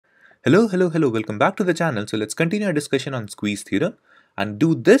Hello, welcome back to the channel. So let's continue our discussion on squeeze theorem and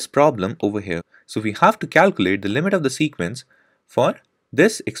do this problem over here. So we have to calculate the limit of the sequence for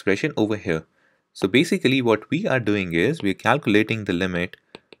this expression over here. So basically what we are doing is we are calculating the limit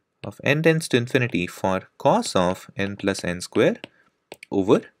of n tends to infinity for cos of n plus n square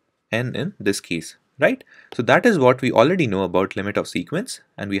over n in this case, right? So that is what we already know about limit of sequence,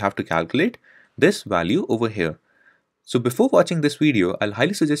 and we have to calculate this value over here. So before watching this video, I'll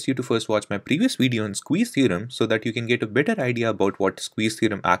highly suggest you to first watch my previous video on squeeze theorem so that you can get a better idea about what squeeze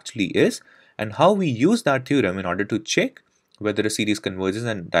theorem actually is and how we use that theorem in order to check whether a series converges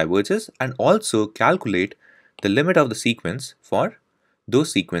and diverges, and also calculate the limit of the sequence for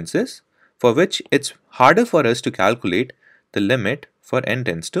those sequences for which it's harder for us to calculate the limit for n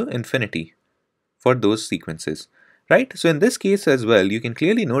tends to infinity for those sequences, right? So in this case as well, you can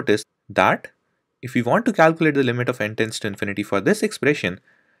clearly notice that if we want to calculate the limit of n tends to infinity for this expression,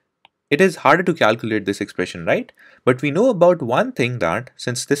 it is harder to calculate this expression, right? But we know about one thing, that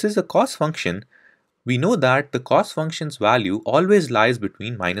since this is a cos function, we know that the cos function's value always lies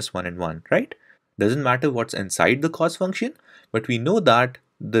between -1 and 1, right? Doesn't matter what's inside the cos function, but we know that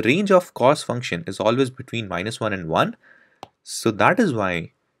the range of cos function is always between -1 and 1. So that is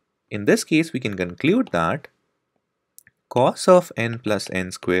why in this case we can conclude that cos of n plus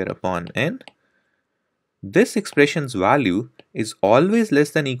n square upon n, this expression's value is always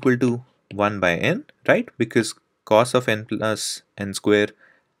less than equal to 1 by n, right? Because cos of n plus n square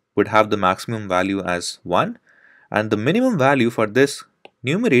would have the maximum value as 1, and the minimum value for this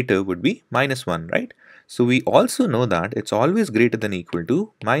numerator would be -1, right? So we also know that it's always greater than equal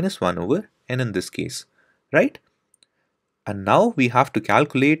to -1 over n in this case, right? And now we have to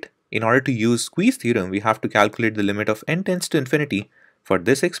calculate, in order to use squeeze theorem, we have to calculate the limit of n tends to infinity for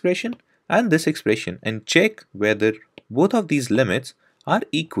this expression and this expression and check whether both of these limits are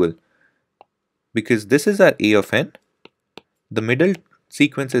equal, because this is our a of n, the middle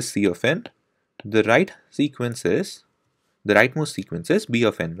sequence is c of n, the rightmost sequence is b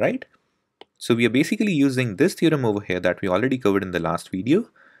of n, right? So we are basically using this theorem over here that we already covered in the last video.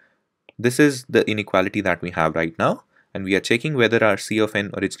 This is the inequality that we have right now, and we are checking whether our c of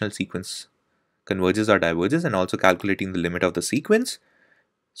n original sequence converges or diverges, and also calculating the limit of the sequence.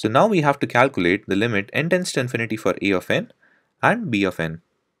 So now we have to calculate the limit n tends to infinity for a of n and b of n.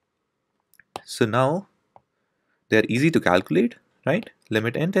 So now they are easy to calculate, right?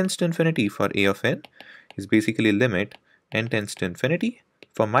 Limit n tends to infinity for a of n is basically limit n tends to infinity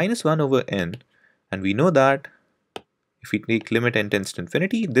for -1 over n, and we know that if we take limit n tends to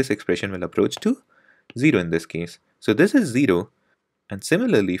infinity, this expression will approach to 0 in this case. So this is 0, and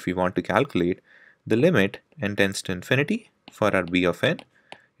similarly if we want to calculate the limit n tends to infinity for our b of n,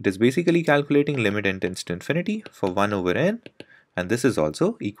 it is basically calculating limit n tends to infinity for 1 over n, and this is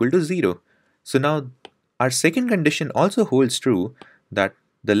also equal to 0. So now our second condition also holds true, that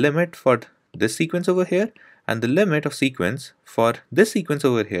the limit for this sequence over here and the limit of sequence for this sequence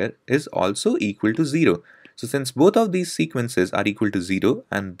over here is also equal to 0. So since both of these sequences are equal to 0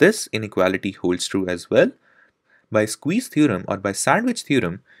 and this inequality holds true as well, by squeeze theorem or by sandwich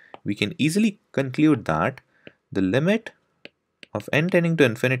theorem, we can easily conclude that the limit of n tending to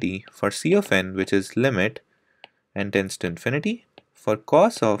infinity for c of n, which is limit n tends to infinity for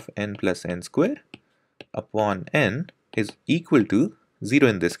cos of n plus n square upon n, is equal to 0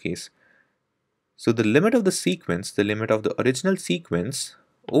 in this case. So the limit of the sequence, the limit of the original sequence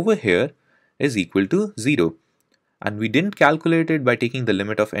over here is equal to 0. And we didn't calculate it by taking the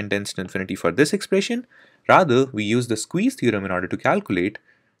limit of n tends to infinity for this expression. Rather, we used the squeeze theorem in order to calculate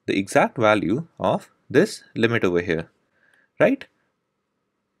the exact value of this limit over here, right?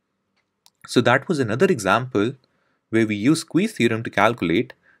 So that was another example where we use squeeze theorem to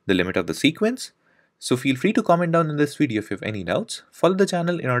calculate the limit of the sequence. So feel free to comment down in this video if you have any doubts. Follow the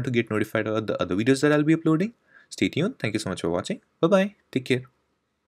channel in order to get notified about the other videos that I'll be uploading. Stay tuned. Thank you so much for watching. Bye bye. Take care.